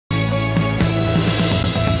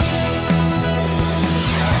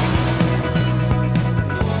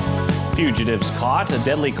Fugitives caught. A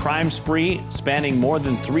deadly crime spree spanning more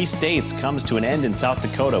than 3 states comes to an end in South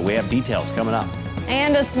Dakota. We have details coming up.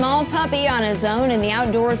 And a small puppy on his own in the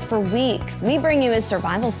outdoors for weeks. We bring you a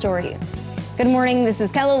survival story. Good morning. This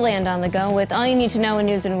is KOTG on the go with all you need to know in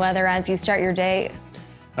news and weather as you start your day.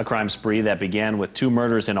 A crime spree that began with 2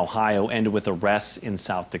 murders in Ohio ended with arrests in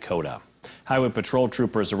South Dakota. Highway Patrol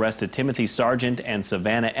troopers arrested Timothy Sargent and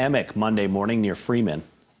Savannah Emick Monday morning near Freeman.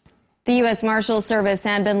 The U.S. Marshals Service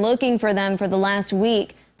had been looking for them for the last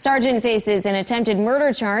week. Sargent faces an attempted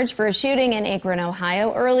murder charge for a shooting in Akron,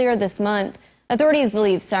 Ohio earlier this month. Authorities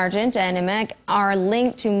believe Sargent and Emick are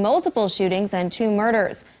linked to multiple shootings and 2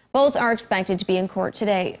 murders. Both are expected to be in court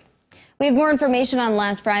today. We have more information on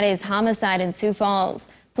last Friday's homicide in Sioux Falls.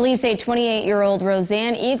 Police say 28-year-old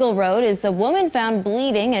Roseanne Eagle is the woman found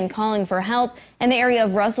bleeding and calling for help in the area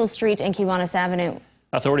of Russell Street and Kiwanis Avenue.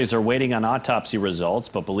 Authorities are waiting on autopsy results,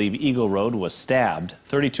 but believe Eagle Road was stabbed.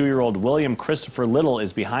 32-year-old William Christopher Little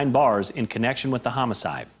is behind bars in connection with the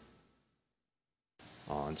homicide.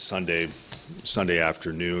 On Sunday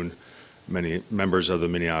afternoon, many members of the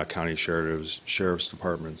Minnehaha County Sheriff's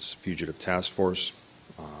Department's Fugitive Task Force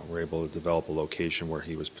were able to develop a location where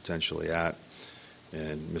he was potentially at.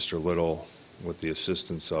 And Mr. Little, with the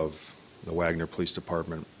assistance of the Wagner Police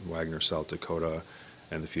Department, Wagner, South Dakota,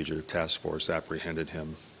 and the Fugitive Task Force, apprehended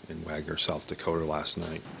him in Wagner, South Dakota last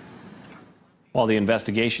night. While the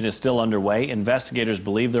investigation is still underway, investigators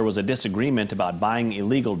believe there was a disagreement about buying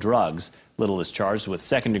illegal drugs. Little is charged with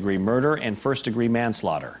second-degree murder and first-degree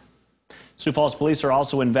manslaughter. Sioux Falls police are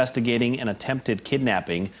also investigating an attempted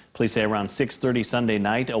kidnapping. Police say around 6:30 Sunday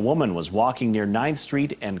night, a woman was walking near 9th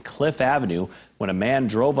Street and Cliff Avenue when a man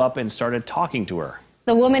drove up and started talking to her.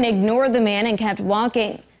 The woman ignored the man and kept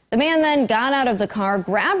walking. The man then got out of the car,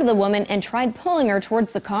 grabbed the woman, and tried pulling her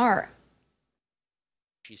towards the car.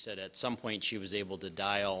 She said at some point she was able to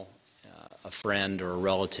dial a friend or a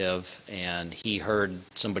relative, and he heard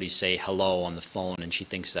somebody say hello on the phone, and she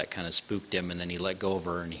thinks that kind of spooked him, and then he let go of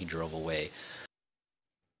her and he drove away.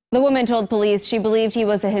 The woman told police she believed he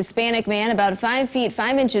was a Hispanic man about 5 feet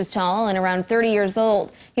 5 inches tall and around 30 years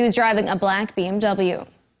old. He was driving a black BMW.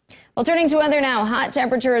 Well, turning to weather now, hot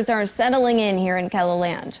temperatures are settling in here in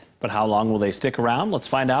KOTG. But how long will they stick around? Let's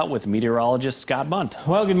find out with meteorologist Scott Bunt.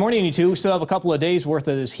 Well, good morning, you two. We still have a couple of days worth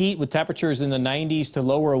of this heat with temperatures in the 90s to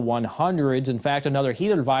lower 100s. In fact, another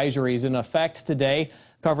heat advisory is in effect today,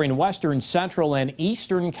 covering western, central, and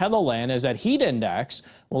eastern KOTG, as that heat index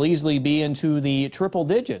will easily be into the triple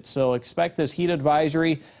digits. So expect this heat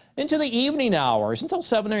advisory into the evening hours until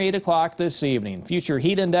 7 or 8 o'clock this evening. Future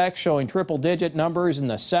heat index showing triple-digit numbers in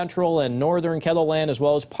the central and northern KOTG, as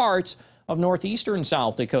well as parts of northeastern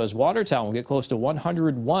South Dakota's Watertown will get close to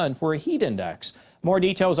 101 for a heat index. More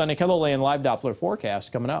details on the KOTG live Doppler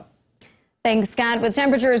forecast coming up. Thanks, Scott. With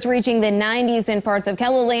temperatures reaching the 90s in parts of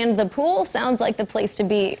KOTG, the pool sounds like the place to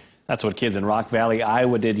be. That's what kids in Rock Valley,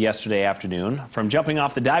 Iowa did yesterday afternoon. From jumping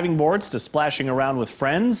off the diving boards to splashing around with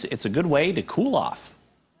friends, it's a good way to cool off.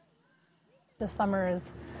 The summer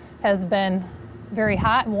has been very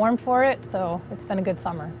hot and warm for it, so it's been a good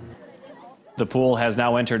summer. The pool has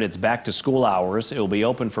now entered its back-to-school hours. It will be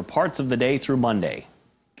open for parts of the day through Monday.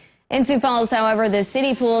 In Sioux Falls, however, the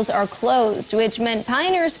city pools are closed, which meant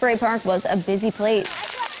Pioneer Spray Park was a busy place.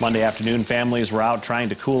 Monday afternoon, families were out trying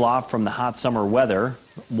to cool off from the hot summer weather.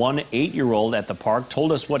 One 8-year-old at the park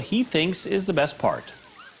told us what he thinks is the best part.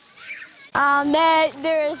 That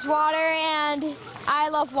there's water, and I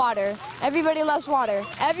love water. Everybody loves water.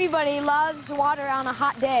 Everybody loves water on a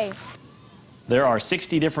hot day. There are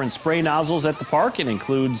 60 different spray nozzles at the park. It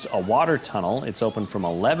includes a water tunnel. It's open from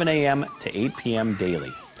 11 a.m. to 8 p.m.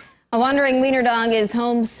 daily. A wandering wiener dog is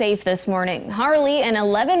home safe this morning. Harley, an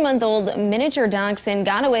 11-month-old miniature dachshund,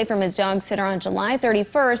 got away from his dog sitter on July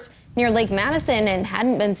 31st near Lake Madison and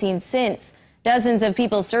hadn't been seen since. Dozens of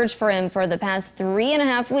people searched for him for the past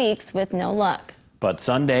 3.5 weeks with no luck. But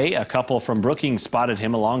Sunday, a couple from Brookings spotted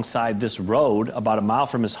him alongside this road about a mile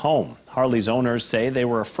from his home. Harley's owners say they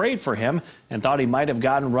were afraid for him and thought he might have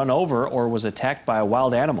gotten run over or was attacked by a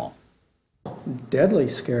wild animal. Deadly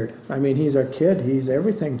scared. I mean, he's our kid. He's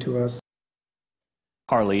everything to us.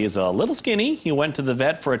 Harley is a little skinny. He went to the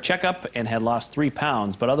vet for a checkup and had lost 3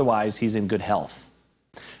 pounds, but otherwise he's in good health.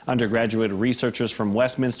 Undergraduate researchers from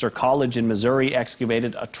Westminster College in Missouri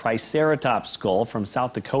excavated a Triceratops skull from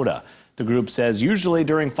South Dakota. The group says usually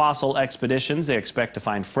during fossil expeditions they expect to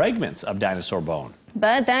find fragments of dinosaur bone.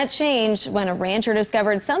 But that changed when a rancher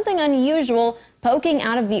discovered something unusual poking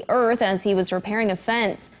out of the earth as he was repairing a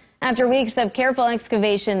fence. After weeks of careful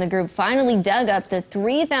excavation, the group finally dug up the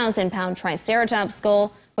 3,000-pound Triceratops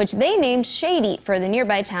skull, which they named Shady for the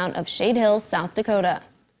nearby town of Shade Hill, South Dakota.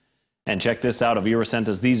 And check this out. Avira sent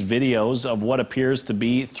us these videos of what appears to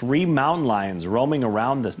be 3 mountain lions roaming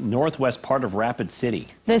around the northwest part of Rapid City.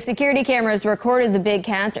 The security cameras recorded the big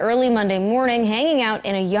cats early Monday morning hanging out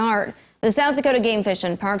in a yard. The South Dakota Game Fish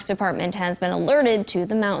and Parks Department has been alerted to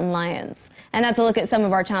the mountain lions. And that's a look at some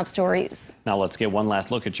of our top stories. Now let's get one last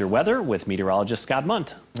look at your weather with meteorologist Scott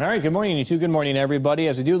Munt. All right, good morning, you two. Good morning, everybody.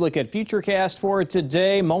 As we do look at Futurecast for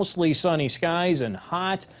today, mostly sunny skies and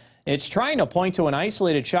hot. It's trying to point to an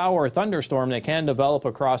isolated shower or thunderstorm that can develop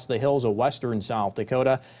across the hills of western South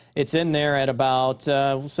Dakota. It's in there at about,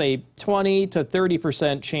 we'll say, 20 to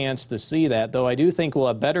 30% chance to see that, though I do think we'll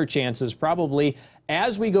have better chances probably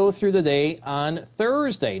as we go through the day on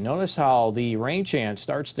Thursday. Notice how the rain chance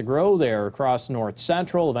starts to grow there across north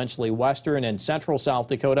central, eventually western and central South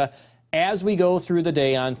Dakota as we go through the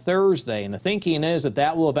day on Thursday. And the thinking is that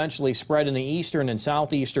that will eventually spread in the eastern and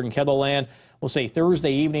southeastern Kettleland, we'll say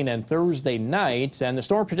Thursday evening and Thursday night. And the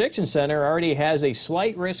Storm Prediction Center already has a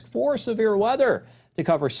slight risk for severe weather to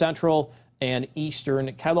cover central and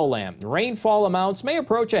eastern Kettleland. Rainfall amounts may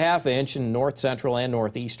approach a ½ inch in north central and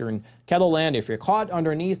northeastern Kettleland if you're caught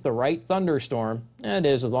underneath the right thunderstorm, and it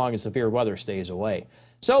is as long as severe weather stays away.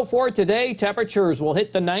 So for today, temperatures will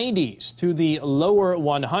hit the 90s to the lower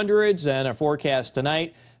 100s, and a forecast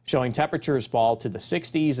tonight showing temperatures fall to the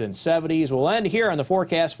 60s and 70s. We'll end here on the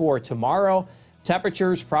forecast for tomorrow.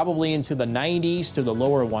 Temperatures probably into the 90s to the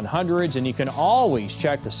lower 100s, and you can always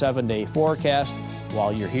check the 7-day forecast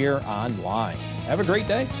while you're here online. Have a great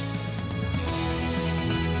day.